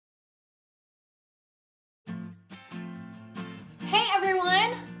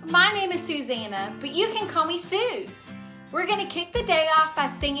My name is Susanna, but you can call me Suze. We're gonna kick the day off by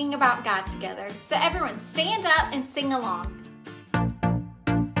singing about God together. So everyone stand up and sing along.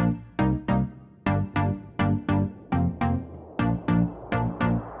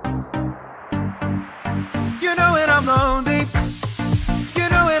 You know when I'm lonely, you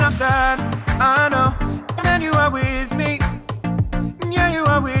know when I'm sad, I know, and then you are with me, yeah, you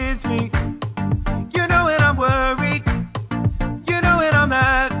are with me. You know when I'm worried, you know when I'm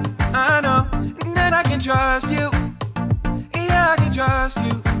mad, I know, and then I can trust you, yeah, I can trust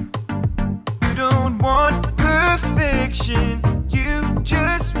you. You don't want perfection, you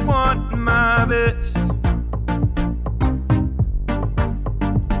just want my best.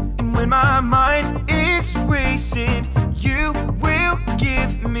 And when my mind is racing, you will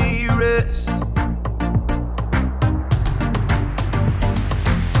give me rest.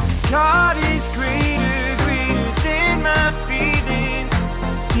 God is greater, greater than my feelings.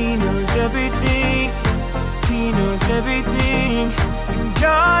 He knows everything, He knows everything.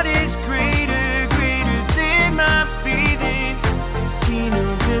 God is greater, greater than my feelings. He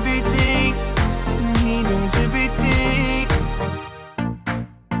knows everything, He knows everything.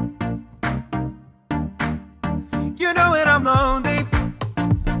 You know when I'm lonely,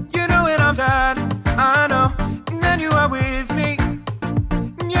 you know when I'm sad, I know, and then you are with me,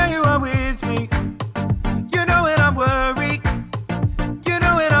 yeah, you are with me. You know when I'm worried, you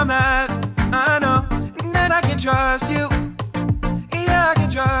know when I'm mad, I know, and then I can trust you, yeah, I can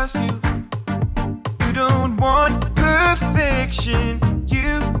trust you. You don't want perfection,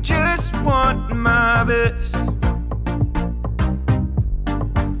 you just want my best.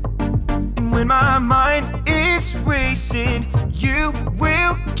 And when my mind is racing, you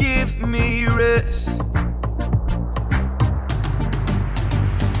will give me rest.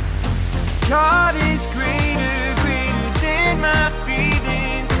 God is greater, greater than my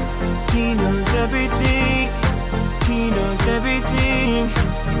feelings. He knows everything, He knows everything.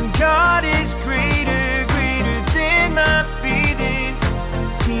 God is greater, greater than my feelings.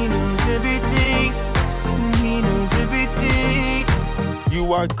 He knows everything, He knows everything.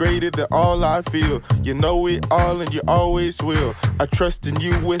 You are greater than all I feel. You know it all and you always will. I trust in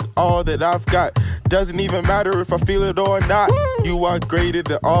you with all that I've got. Doesn't even matter if I feel it or not. You are greater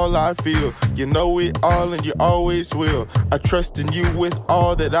than all I feel. You know it all and you always will. I trust in you with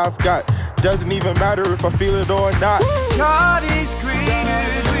all that I've got. Doesn't even matter if I feel it or not. God is greater,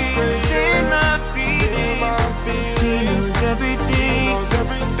 greater than my feelings. He knows everything,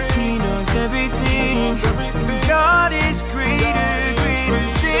 He knows everything. God is greater, greater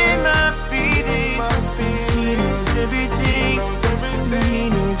than my feelings. He knows everything,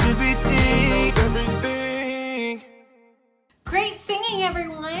 He knows everything. Great singing,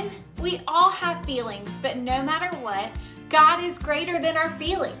 everyone. We all have feelings, but no matter what, God is greater than our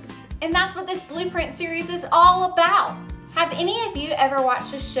feelings. And that's what this Blueprint series is all about. Have any of you ever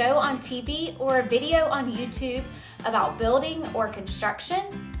watched a show on TV or a video on YouTube about building or construction?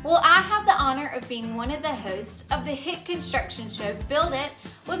 Well, I have the honor of being one of the hosts of the hit construction show Build It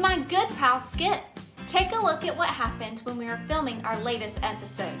with my good pal Skip. Take a look at what happened when we were filming our latest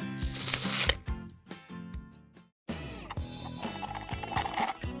episode.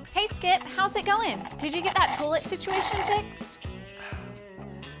 Hey Skip, how's it going? Did you get that toilet situation fixed?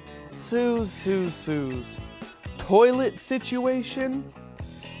 Suze. Toilet situation?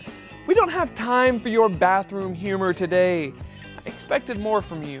 We don't have time for your bathroom humor today. I expected more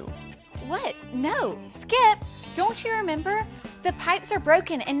from you. What? No, Skip, don't you remember? The pipes are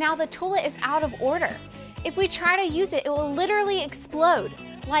broken and now the toilet is out of order. If we try to use it, it will literally explode,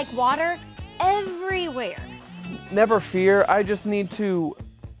 like water everywhere. Never fear, I just need to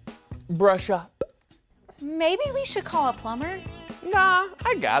brush up. Maybe we should call a plumber? Nah,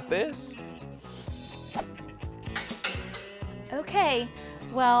 I got this. Okay,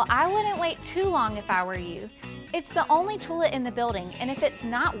 well, I wouldn't wait too long if I were you. It's the only toilet in the building, and if it's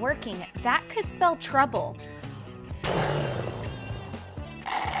not working, that could spell trouble.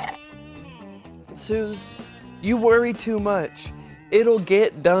 Suze, you worry too much. It'll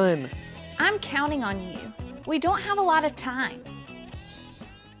get done. I'm counting on you. We don't have a lot of time.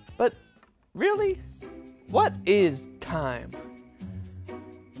 But really, what is time?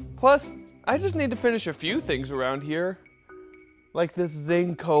 Plus, I just need to finish a few things around here. Like this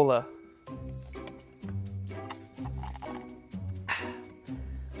Zing Cola.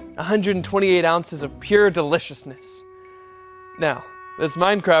 128 ounces of pure deliciousness. Now, this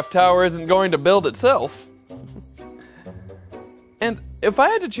Minecraft tower isn't going to build itself. And if I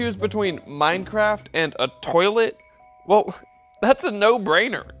had to choose between Minecraft and a toilet, well, that's a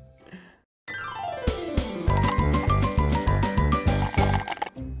no-brainer.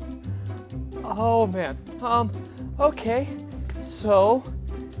 Oh man, okay. So,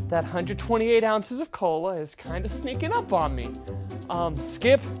 that 128 ounces of cola is kind of sneaking up on me.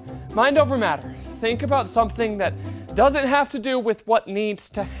 Skip, mind over matter. Think about something that doesn't have to do with what needs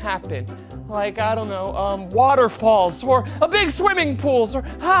to happen. Like, I don't know, waterfalls or a big swimming pools or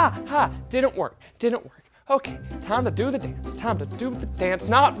didn't work. Okay, time to do the dance.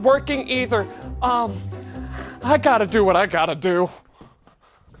 Not working either. I gotta do what I gotta do.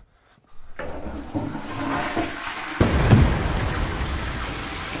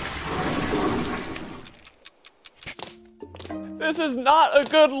 This is not a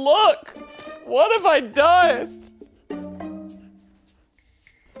good look. What have I done?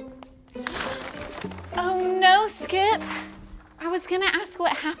 Oh no, Skip. I was gonna ask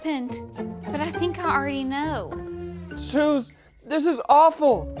what happened, but I think I already know. Suze, this is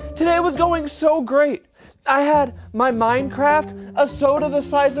awful. Today was going so great. I had my Minecraft, a soda the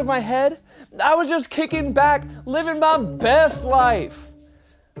size of my head. I was just kicking back, living my best life.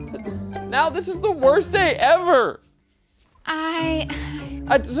 Now this is the worst day ever.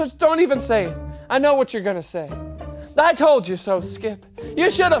 I just don't even say it. I know what you're gonna say. I told you so, Skip. You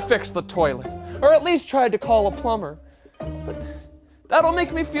should have fixed the toilet, or at least tried to call a plumber. But that'll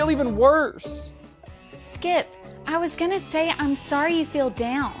make me feel even worse. Skip, I was gonna say I'm sorry you feel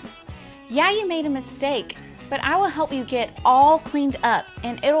down. Yeah, you made a mistake, but I will help you get all cleaned up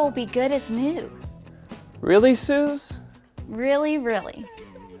and it'll be good as new. Really, Suze? Really, really.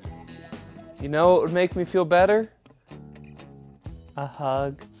 You know what would make me feel better? A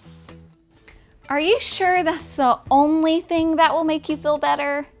hug. Are you sure that's the only thing that will make you feel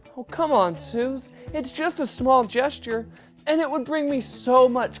better? Oh, come on, Suze. It's just a small gesture, and it would bring me so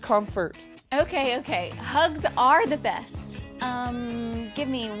much comfort. Okay. Hugs are the best. Give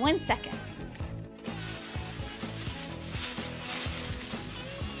me 1 second.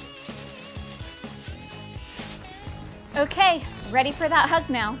 Okay, ready for that hug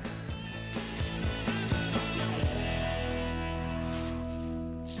now.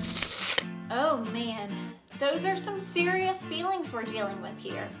 Oh man, those are some serious feelings we're dealing with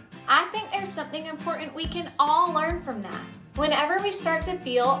here. I think there's something important we can all learn from that. Whenever we start to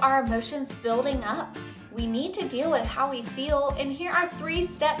feel our emotions building up, we need to deal with how we feel, and here are 3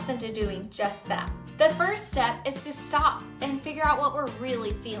 steps into doing just that. The first step is to stop and figure out what we're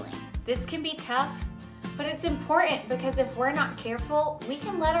really feeling. This can be tough, but it's important because if we're not careful, we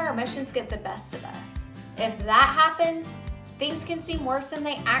can let our emotions get the best of us. If that happens, things can seem worse than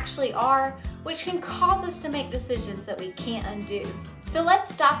they actually are, which can cause us to make decisions that we can't undo. So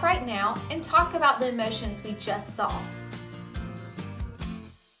let's stop right now and talk about the emotions we just saw.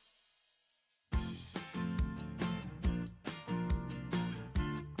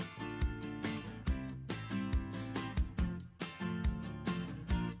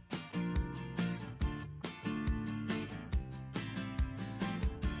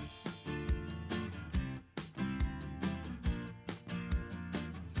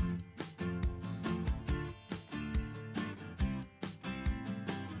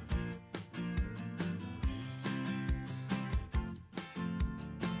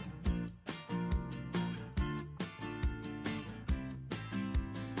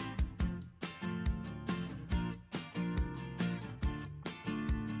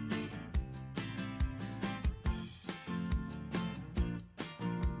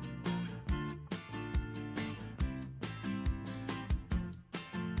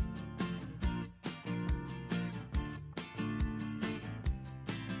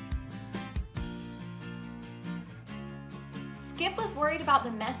 Skip was worried about the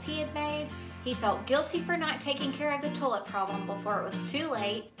mess he had made. He felt guilty for not taking care of the toilet problem before it was too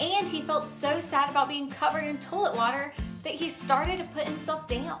late, and he felt so sad about being covered in toilet water that he started to put himself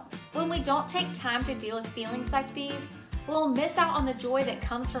down. When we don't take time to deal with feelings like these, we'll miss out on the joy that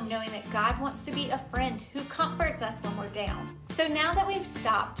comes from knowing that God wants to be a friend who comforts us when we're down. So now that we've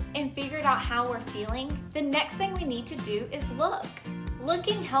stopped and figured out how we're feeling, the next thing we need to do is look.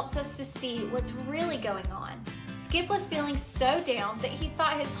 Looking helps us to see what's really going on. Skip was feeling so down that he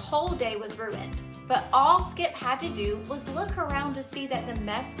thought his whole day was ruined. But all Skip had to do was look around to see that the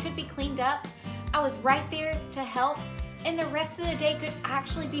mess could be cleaned up. I was right there to help, and the rest of the day could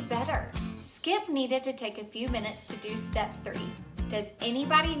actually be better. Skip needed to take a few minutes to do step 3. Does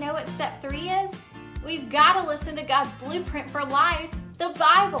anybody know what step 3 is? We've got to listen to God's blueprint for life, the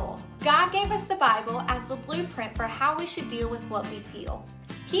Bible. God gave us the Bible as the blueprint for how we should deal with what we feel.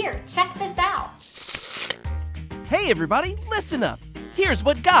 Here, check this out. Hey everybody, listen up. Here's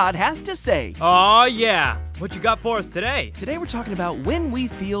what God has to say. Aw, yeah. What you got for us today? Today we're talking about when we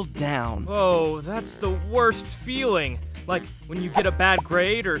feel down. Oh, that's the worst feeling. Like when you get a bad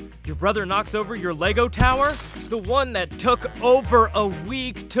grade or your brother knocks over your Lego tower? The one that took over a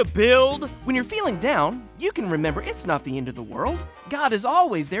week to build? When you're feeling down, you can remember it's not the end of the world. God is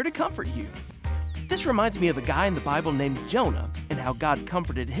always there to comfort you. This reminds me of a guy in the Bible named Jonah and how God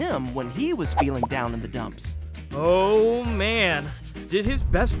comforted him when he was feeling down in the dumps. Oh man, did his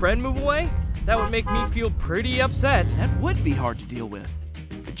best friend move away? That would make me feel pretty upset. That would be hard to deal with.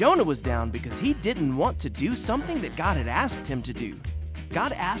 Jonah was down because he didn't want to do something that God had asked him to do.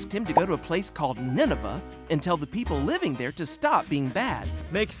 God asked him to go to a place called Nineveh and tell the people living there to stop being bad.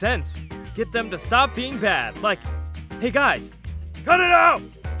 Makes sense. Get them to stop being bad. Like, hey guys, cut it out!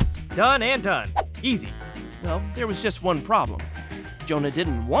 Done and done. Easy. Well, there was just one problem. Jonah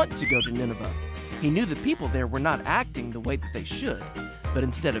didn't want to go to Nineveh. He knew the people there were not acting the way that they should, but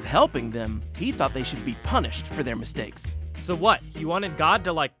instead of helping them, he thought they should be punished for their mistakes. So what, he wanted God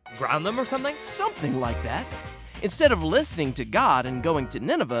to like ground them or something? Something like that. Instead of listening to God and going to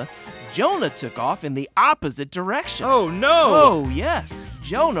Nineveh, Jonah took off in the opposite direction. Oh no! Oh yes,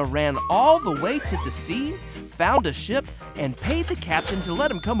 Jonah ran all the way to the sea, found a ship, and paid the captain to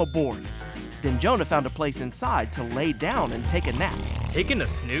let him come aboard. Then Jonah found a place inside to lay down and take a nap. Taking a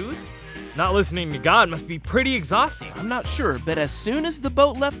snooze? Not listening to God must be pretty exhausting. I'm not sure, but as soon as the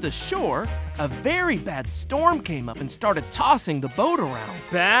boat left the shore, a very bad storm came up and started tossing the boat around.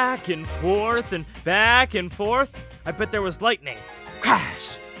 Back and forth and back and forth. I bet there was lightning,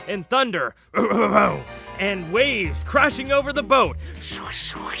 crash, and thunder, and waves crashing over the boat.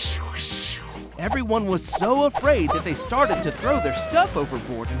 Everyone was so afraid that they started to throw their stuff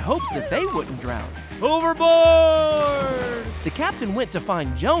overboard in hopes that they wouldn't drown. Overboard! The captain went to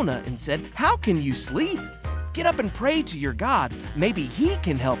find Jonah and said, "How can you sleep? Get up and pray to your God. Maybe he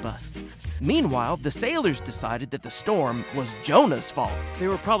can help us." Meanwhile, the sailors decided that the storm was Jonah's fault. They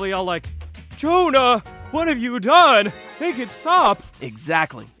were probably all like, Jonah, what have you done? Make it stop.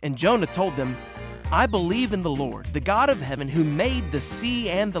 Exactly. And Jonah told them, "I believe in the Lord, the God of heaven, who made the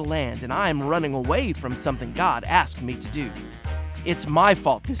sea and the land, and I am running away from something God asked me to do. It's my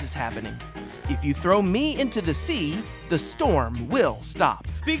fault this is happening. If you throw me into the sea, the storm will stop."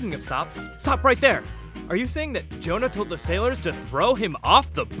 Speaking of stop right there. Are you saying that Jonah told the sailors to throw him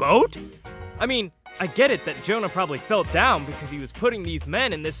off the boat? I mean, I get it that Jonah probably felt down because he was putting these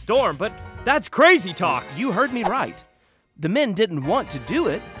men in this storm, but that's crazy talk. You heard me right. The men didn't want to do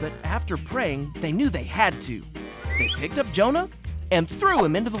it, but after praying, they knew they had to. They picked up Jonah and threw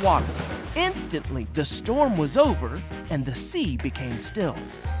him into the water. Instantly, the storm was over and the sea became still.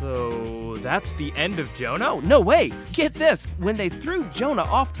 So that's the end of Jonah? No, wait. Get this. When they threw Jonah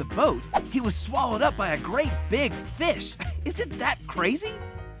off the boat, he was swallowed up by a great big fish. Isn't that crazy?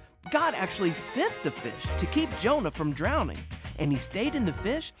 God actually sent the fish to keep Jonah from drowning, and he stayed in the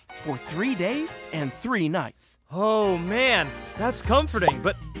fish for 3 days and 3 nights. Oh man, that's comforting,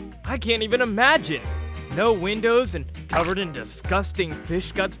 but I can't even imagine. No windows and covered in disgusting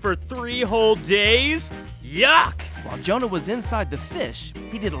fish guts for 3 whole days? Yuck! While Jonah was inside the fish,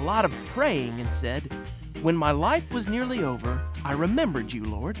 he did a lot of praying and said, "When my life was nearly over, I remembered you,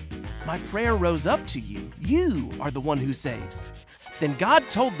 Lord. My prayer rose up to you. You are the one who saves." Then God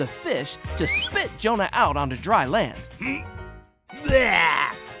told the fish to spit Jonah out onto dry land. Bleh!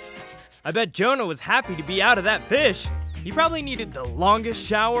 I bet Jonah was happy to be out of that fish. He probably needed the longest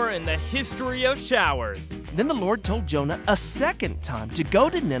shower in the history of showers. Then the Lord told Jonah a second time to go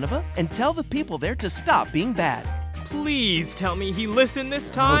to Nineveh and tell the people there to stop being bad. Please tell me he listened this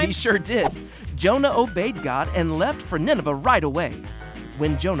Oh, time? he sure did. Jonah obeyed God and left for Nineveh right away.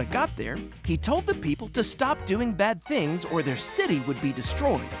 When Jonah got there, he told the people to stop doing bad things or their city would be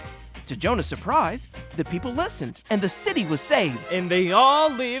destroyed. To Jonah's surprise, the people listened and the city was saved. And they all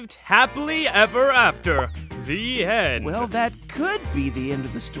lived happily ever after. The end. Well, that could be the end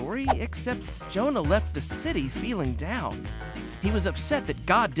of the story, except Jonah left the city feeling down. He was upset that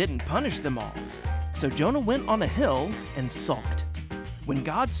God didn't punish them all. So Jonah went on a hill and sulked. When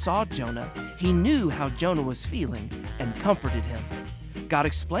God saw Jonah, he knew how Jonah was feeling and comforted him. God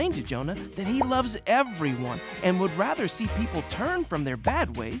explained to Jonah that he loves everyone and would rather see people turn from their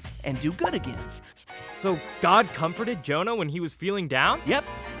bad ways and do good again. So God comforted Jonah when he was feeling down? Yep,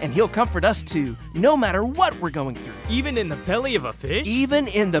 and he'll comfort us too, no matter what we're going through. Even in the belly of a fish? Even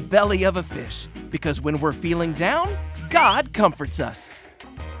in the belly of a fish. Because when we're feeling down, God comforts us.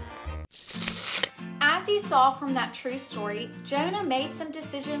 As you saw from that true story, Jonah made some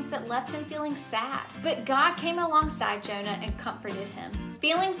decisions that left him feeling sad. But God came alongside Jonah and comforted him.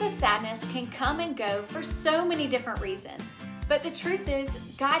 Feelings of sadness can come and go for so many different reasons. But the truth is,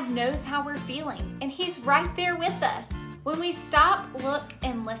 God knows how we're feeling, and He's right there with us. When we stop, look,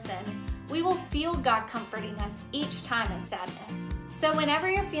 and listen, we we will feel God comforting us each time in sadness. So whenever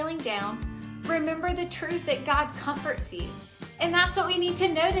you're feeling down, remember the truth that God comforts you. And that's what we need to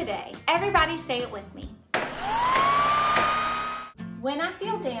know today. Everybody say it with me. When I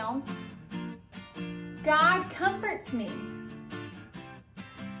feel down, God comforts me.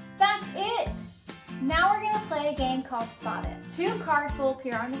 That's it. Now we're gonna play a game called Spot It. 2 cards will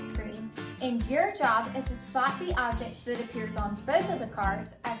appear on the screen, and your job is to spot the objects that appears on both of the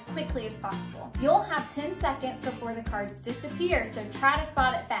cards as quickly as possible. You'll have 10 seconds before the cards disappear, so try to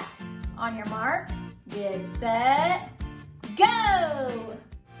spot it fast. On your mark, get set, go!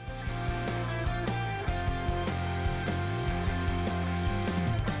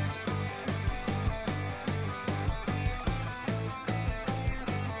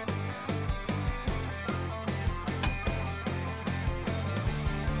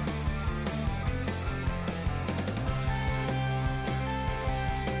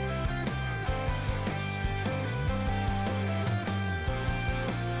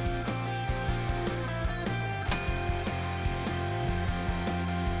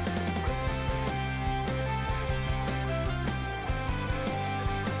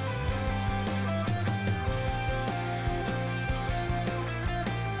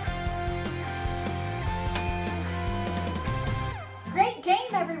 Great game,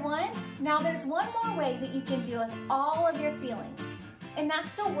 everyone! Now there's one more way that you can deal with all of your feelings, and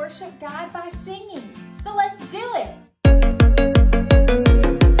that's to worship God by singing. So let's do it!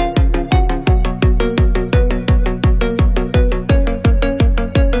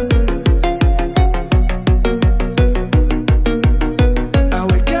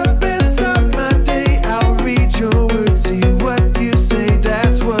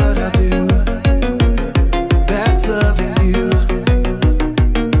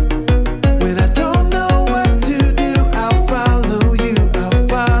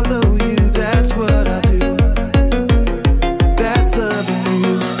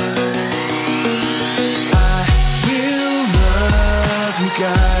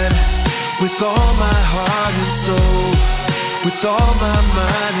 With all my heart and soul, with all my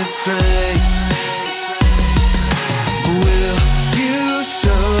mind and strength, will you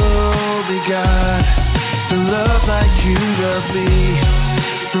show me, God, to love like you love me,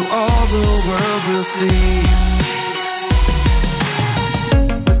 so all the world will see.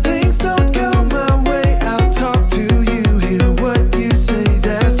 When things don't go my way, I'll talk to you, hear what you say,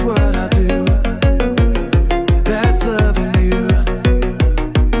 that's what I do. That's loving you.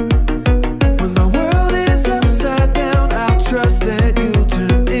 Trust that you'll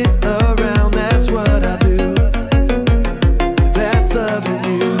turn it around, that's what I do. That's loving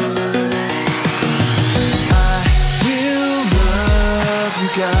you. I will love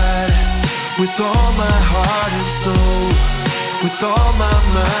you, God, with all my heart and soul, with all my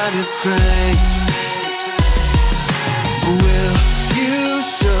mind and strength. Will you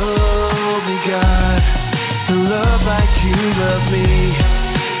show me, God, to love like you love me,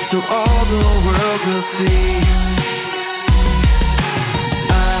 so all the world will see.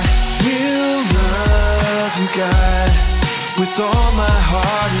 Will love you, God, with all my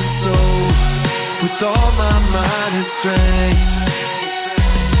heart and soul, with all my mind and strength.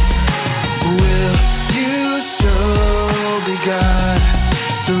 Will you show me, God,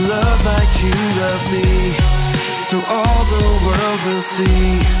 to love like you love me, so all the world will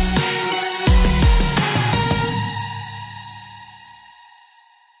see.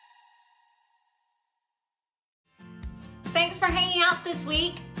 Thanks for hanging out this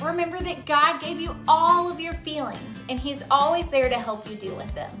week. Remember that God gave you all of your feelings, and He's always there to help you deal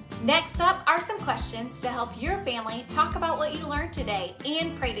with them. Next up are some questions to help your family talk about what you learned today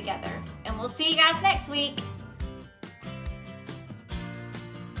and pray together. And we'll see you guys next week.